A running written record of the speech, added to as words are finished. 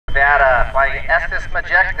flying Estes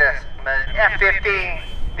Majestus F-15.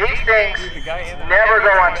 These things never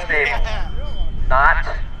go unstable. Not.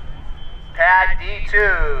 Pad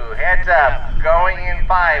D2, heads up, going in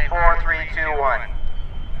 5, 4, 3, 2, 1.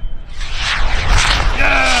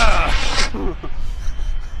 Yeah!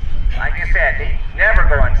 Like you said, they never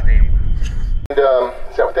go unstable. And,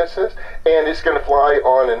 is that what that says? And it's going to fly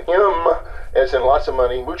on an M, as in lots of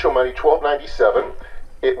money, mucho money, 1297.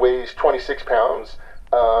 It weighs 26 pounds,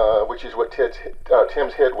 which is what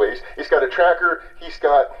Tim's head weighs. He's got a tracker. He's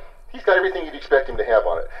got everything you'd expect him to have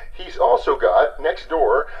on it. He's also got, next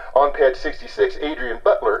door, on pad 66, Adrian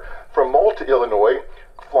Butler from Malta, Illinois,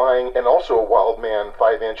 flying, and also a Wildman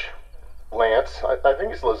 5-inch Lance, I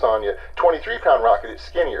think it's Lasagna, 23-pound rocket. It's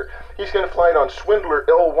skinnier. He's going to fly it on Swindler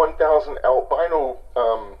L1000 albino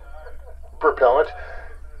propellant.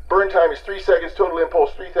 Burn time is 3 seconds, total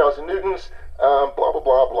impulse 3,000 newtons, blah, blah,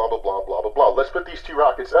 blah, blah, blah, blah, blah, blah, blah. Let's put these two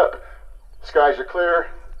rockets up. Skies are clear.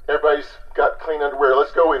 Everybody's got clean underwear.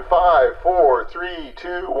 Let's go in 5, 4, 3,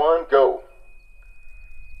 2, 1, go.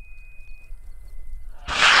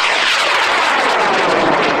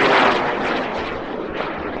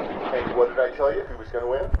 And what did I tell you? Who was going to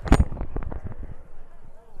win?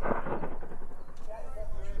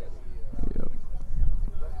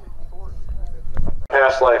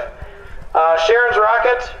 Past life. Sharon's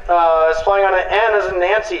rocket is flying on an N as in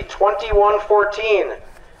Nancy, 2114.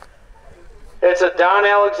 It's a Don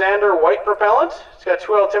Alexander white propellant. It's got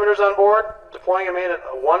 2 altimeters on board, deploying a main at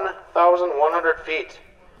 1,100 feet.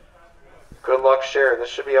 Good luck, Sharon. This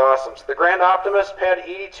should be awesome. So the Grand Optimist, pad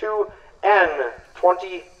 82, N,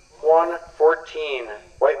 2114,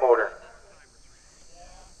 white motor.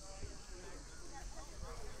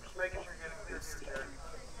 Just making sure you're getting clear here, Sharon.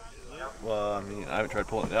 Well, I mean, I haven't tried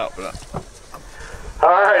pulling it out, but...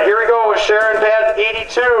 All right, here we go with Sharon, pad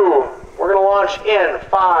 82. We're going to launch in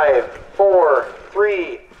 5, 4,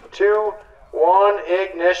 3, 2, 1,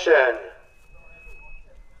 ignition.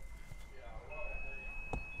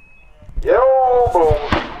 Yo, boom.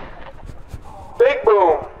 Big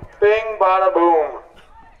boom. Bing, bada, boom.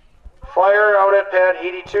 Fire out at pad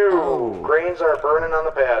 82. Oh. Grains are burning on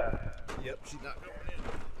the pad. Yep, she's not going in.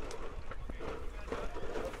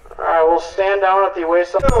 All right, we'll stand down at the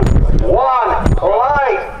waist. 1,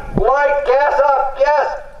 light, gas up,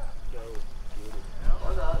 gas.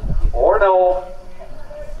 Or no.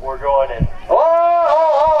 We're going in. Oh!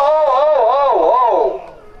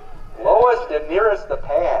 Lowest and nearest the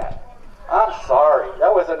pad. I'm sorry.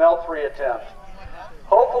 That was an L3 attempt.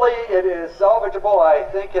 Hopefully it is salvageable. I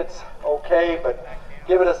think it's okay, but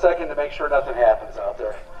give it a second to make sure nothing happens out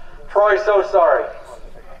there. Troy, so sorry.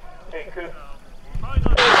 Hey, Coop.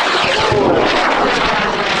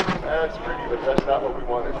 That's pretty, but that's not what we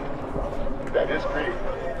wanted. That is pretty.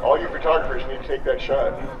 All you photographers need to take that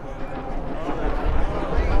shot.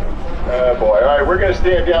 Boy, all right, we're going to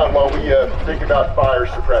stand down while we think about fire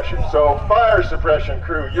suppression. So, fire suppression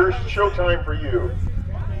crew, your showtime for you.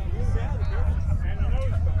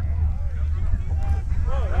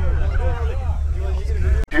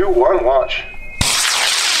 2, 1, launch.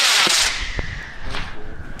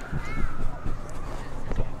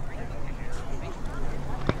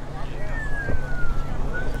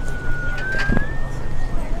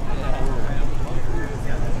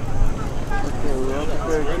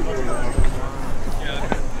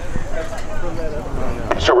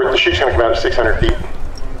 So the chute's going to come out at 600 feet.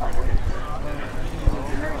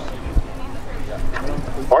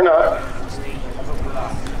 Or not.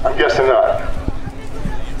 I'm guessing not.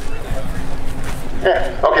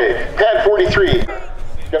 Yeah, okay, pad 43.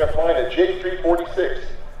 Going to find a J346.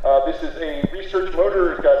 This is a research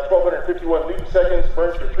motor. It's got 1,251 Newton seconds,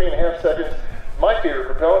 burns for 3.5 seconds. My favorite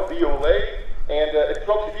propellant, Violet. And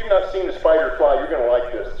folks, if you've not seen the Spider fly, you're going to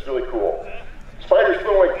like this. It's really cool. Spider's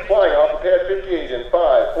flying off of pad 58 in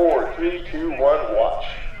 5, 4, 3, 2, 1, watch.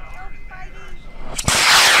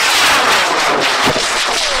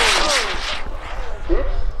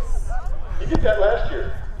 Oops. You did that last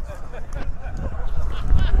year.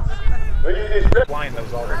 Well, you did flying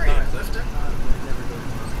those all the time.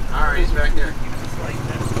 All right, he's back there.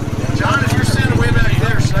 John, if you're standing way back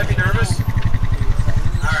there, should I be nervous? All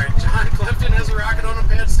right, John Clifton has a rocket on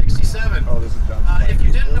pad 67. Oh, this is John. If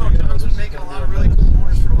you didn't know, John's been making a lot of really cool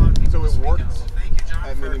motors for a lot of people. So it works So thank you, John,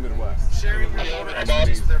 at Mini Midwest. sharing your motor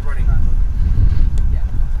expertise with everybody.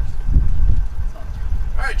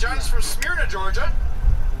 All right, John is from Smyrna, Georgia,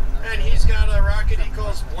 and he's got a rocket he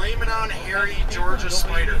calls Blame It On Harry Georgia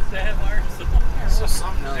Spider. So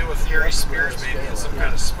something to do with Harry Spears, maybe, and some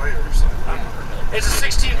kind of spider or something. It's a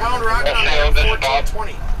 16-pound rocket on a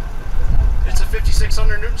 1420. It's a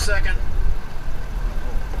 5,600 Newton second.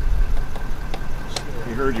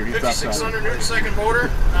 heard you. 5,600 Newton second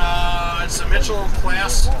motor. It's a Mitchell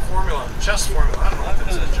class formula, chest formula. I don't know if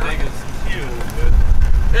it says John.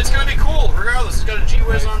 It's going to be cool, regardless. It's got a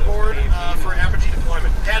G-Wiz on board for apogee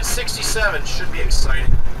deployment. Pad 67 should be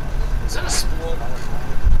exciting. Is that a spool?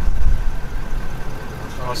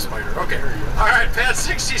 Oh, spider. Okay. All right, pad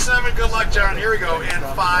 67. Good luck, John. Here we go. In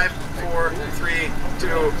 5, 4, 3, 2,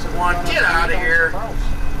 1. Get out of here.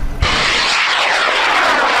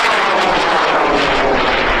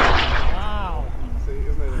 Wow. See,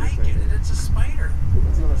 isn't that I get it. It's a spider.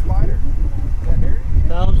 It's not a spider.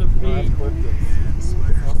 1,000 feet.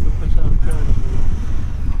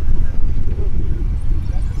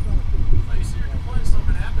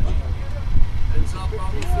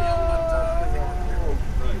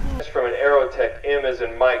 From an Aerotech M as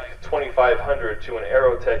in Mike 2500 to an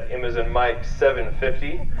Aerotech M as in Mike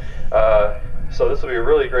 750. So this will be a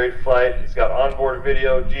really great flight. It's got onboard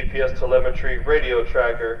video, GPS telemetry, radio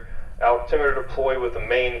tracker, altimeter deploy with the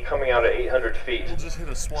main coming out at 800 feet. We'll just hit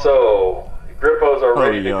a swan. So Grippos are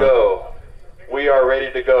ready to go. We are ready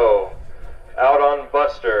to go. Out on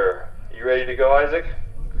Buster. You ready to go, Isaac?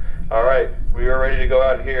 All right, we are ready to go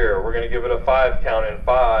out here. We're going to give it a 5 count in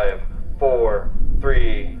 5, 4,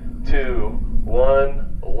 3, 2,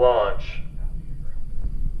 1, launch.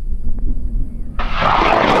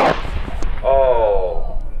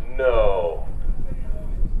 Oh, no.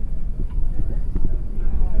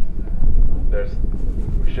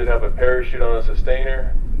 We should have a parachute on a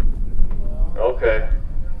sustainer. Okay.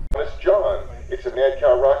 It's John. It's a mad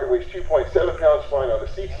cow rocket, weighs 2.7 pounds, flying on the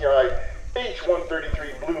CTI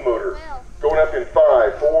H133 Blue motor. Going up in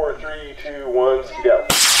 5, 4, 3, 2, 1, skedaddle.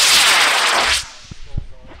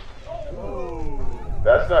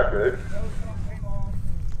 That's not good.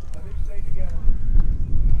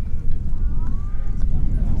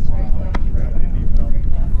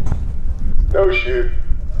 No shoot.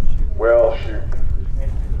 Well, shoot.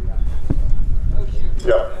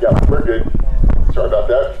 Yep, we're good. Sorry about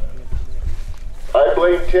that. I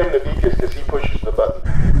blame Tim Navikas because he pushes the button.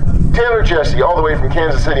 Taylor Jesse, all the way from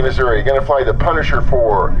Kansas City, Missouri, gonna fly the Punisher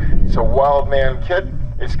 4. It's a Wildman kit.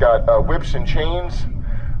 It's got whips and chains.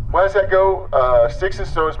 Why does that go? Sticks and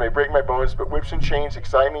stones may break my bones, but whips and chains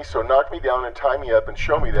excite me, so knock me down and tie me up and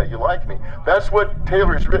show me that you like me. That's what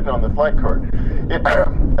Taylor's written on the flight card.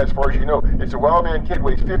 As far as you know, it's a Wildman kit,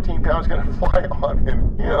 weighs 15 pounds, gonna fly on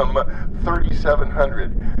an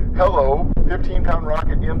M3700. Hello, 15-pound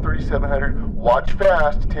rocket M3700. Watch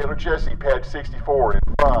fast, Taylor Jesse, pad 64 in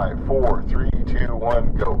 5, 4, 3, 2,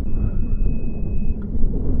 1, go.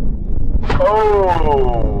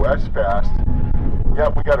 Oh, that's fast.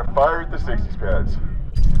 Yep, we got a fire at the 60s pads.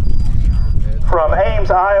 From Ames,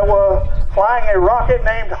 Iowa, flying a rocket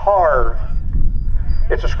named Harv.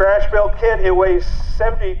 It's a scratch-built kit. It weighs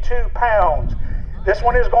 72 pounds. This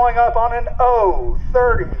one is going up on an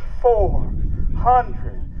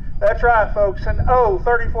O3400. That's right, folks, an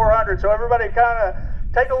O3400. So everybody kind of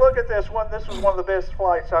take a look at this one. This was one of the best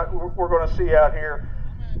flights we're going to see out here.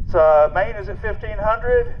 It's main is at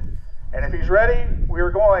 1500, and if he's ready, we are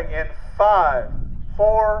going in 5,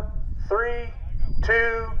 4, 3,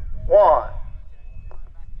 2, 1.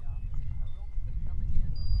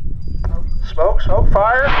 Smoke,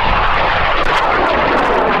 fire.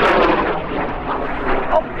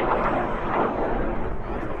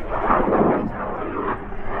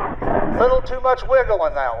 Little too much wiggle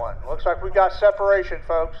in that one. Looks like we got separation,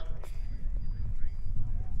 folks.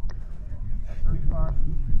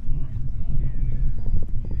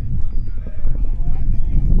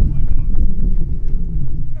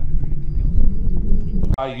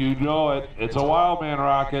 You know it. It's a Wildman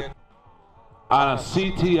rocket on a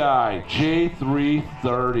CTI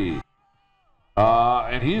J330.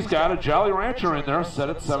 And he's got a Jolly Rancher in there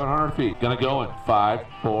set at 700 feet. Gonna go in 5,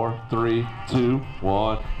 4, 3, 2,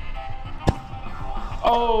 1.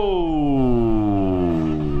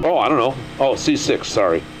 Oh, I don't know. Oh, C6,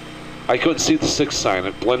 sorry. I couldn't see the 6 sign.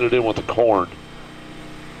 It blended in with the corn.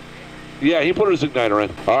 Yeah, he put his igniter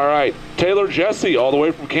in. All right, Taylor Jesse, all the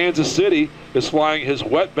way from Kansas City, is flying his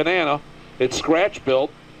wet banana. It's scratch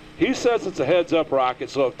built. He says it's a heads-up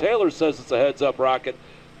rocket, so if Taylor says it's a heads-up rocket,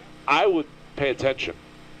 I would pay attention.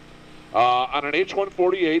 On an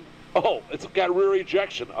H-148, oh, it's got rear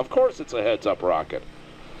ejection. Of course it's a heads-up rocket.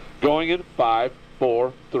 Going in 5,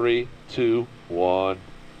 4, 3, 2, 1.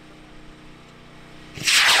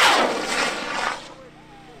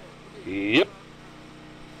 Yep.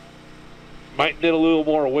 Might need a little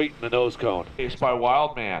more weight in the nose cone. Case by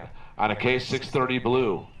Wildman on a K630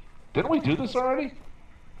 Blue. Didn't we do this already?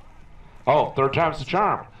 Oh, third time's the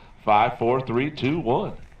charm. 5, 4, 3, 2,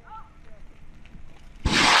 1.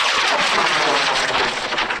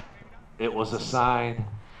 It was a sign.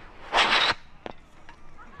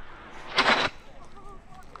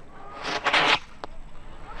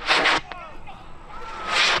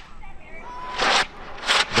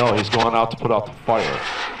 No, he's going out to put out the fire.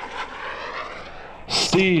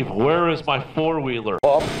 Steve, where is my four-wheeler?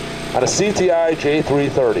 Up on a CTI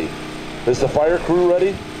J330. Is the fire crew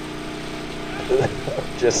ready?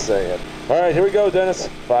 Just saying. All right, here we go, Dennis.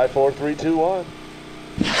 5, 4, 3, 2, 1.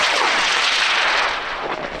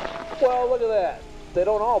 Well, look at that. They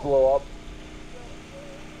don't all blow up.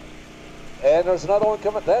 And there's another one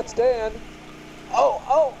coming. That's Dan. Oh,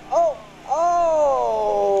 oh, oh,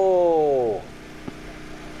 oh!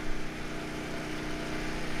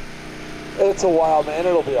 It's a while, man.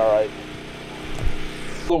 It'll be all right.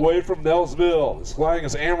 Away from Nelsville. It's flying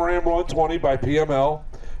as AMRAAM 120 by PML.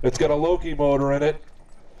 It's got a Loki motor in it.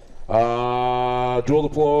 Dual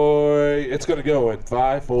deploy. It's going to go in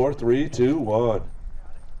 5, 4, 3, 2, 1.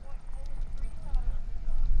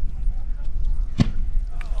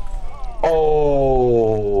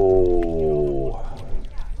 Oh.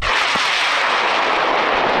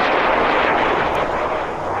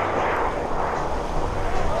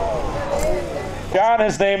 John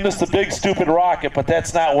has named this the Big Stupid Rocket, but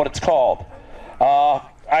that's not what it's called.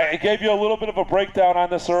 I gave you a little bit of a breakdown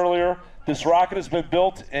on this earlier. This rocket has been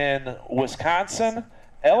built in Wisconsin,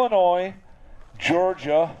 Illinois,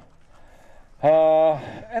 Georgia,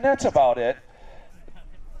 and that's about it.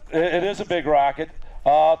 It is a big rocket.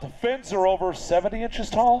 The fins are over 70 inches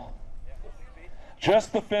tall.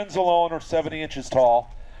 Just the fins alone are 70 inches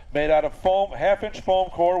tall. Made out of foam, half-inch foam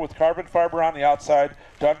core with carbon fiber on the outside,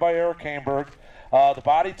 done by Eric Kainberg. The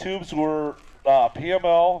body tubes were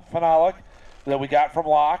PML phenolic that we got from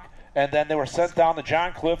Locke, and then they were sent down to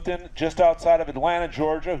John Clifton, just outside of Atlanta,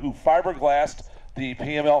 Georgia, who fiberglassed the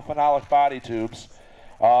PML phenolic body tubes.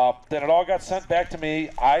 Then it all got sent back to me.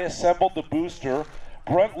 I assembled the booster.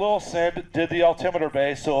 Brent Lilson did the altimeter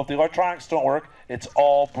bay, so if the electronics don't work, it's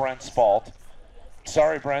all Brent's fault.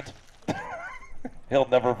 Sorry, Brent. He'll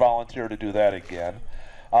never volunteer to do that again.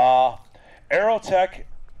 Aerotech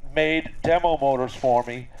made demo motors for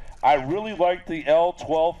me. I really liked the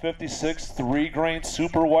L1256 3-grain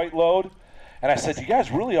super white load, and I said, you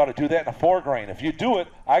guys really ought to do that in a 4-grain. If you do it,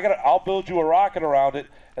 I'll build you a rocket around it,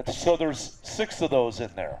 so there's 6 of those in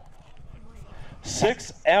there.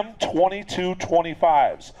 6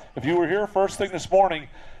 M2225s. If you were here first thing this morning,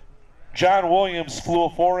 John Williams flew a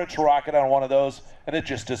 4-inch rocket on one of those, and it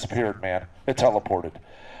just disappeared, man. It teleported.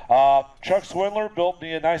 Chuck Swindler built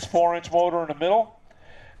me a nice 4-inch motor in the middle.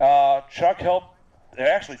 Chuck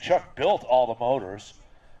built all the motors.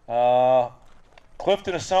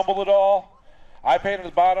 Clifton assembled it all. I painted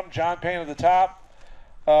the bottom, John painted the top.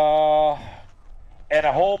 And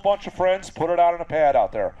a whole bunch of friends put it out on a pad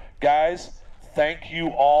out there. Guys, thank you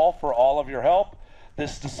all for all of your help.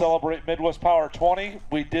 This is to celebrate Midwest Power 20.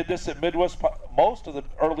 We did this at most of the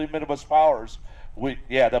early Midwest Powers.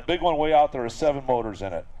 The big one way out there is 7 motors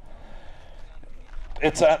in it.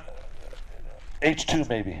 It's a H2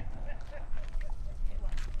 maybe.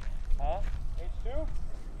 Huh? H2?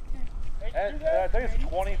 I think it's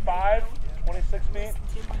 25, 26 feet.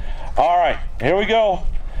 All right, here we go.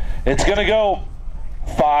 It's gonna go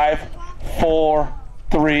 5, 4,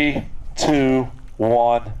 3, 2,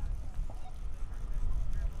 1.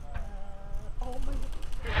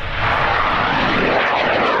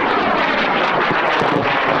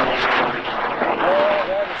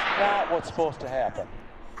 What's supposed to happen.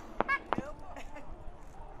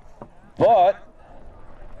 But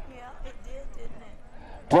yeah, it did, didn't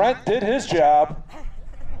it? Brent did his job.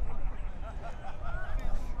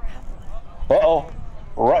 Uh-oh.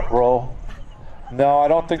 Right row. No, I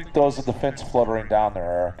don't think those are the fins fluttering down there,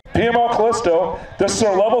 Eric. PML Callisto, this is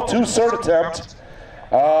our level 2 cert attempt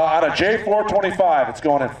on a J425. It's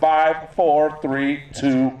going in 5, 4, 3,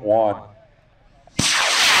 2, 1.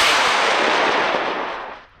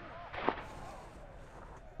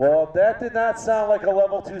 Well, that did not sound like a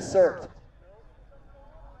level 2 cert.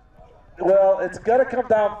 Well, it's got to come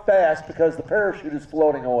down fast because the parachute is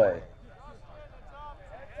floating away.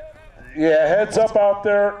 Yeah, heads up out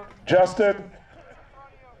there, Justin.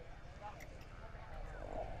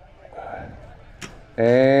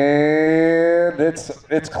 And it's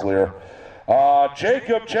clear.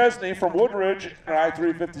 Jacob Chesney from Woodridge,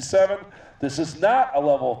 I-357. This is not a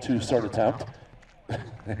level 2 cert attempt.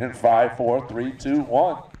 In 5, 4, 3, 2,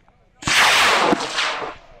 1.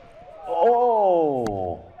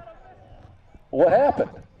 Oh, what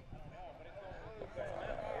happened?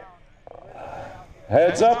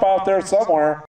 Heads up out there somewhere.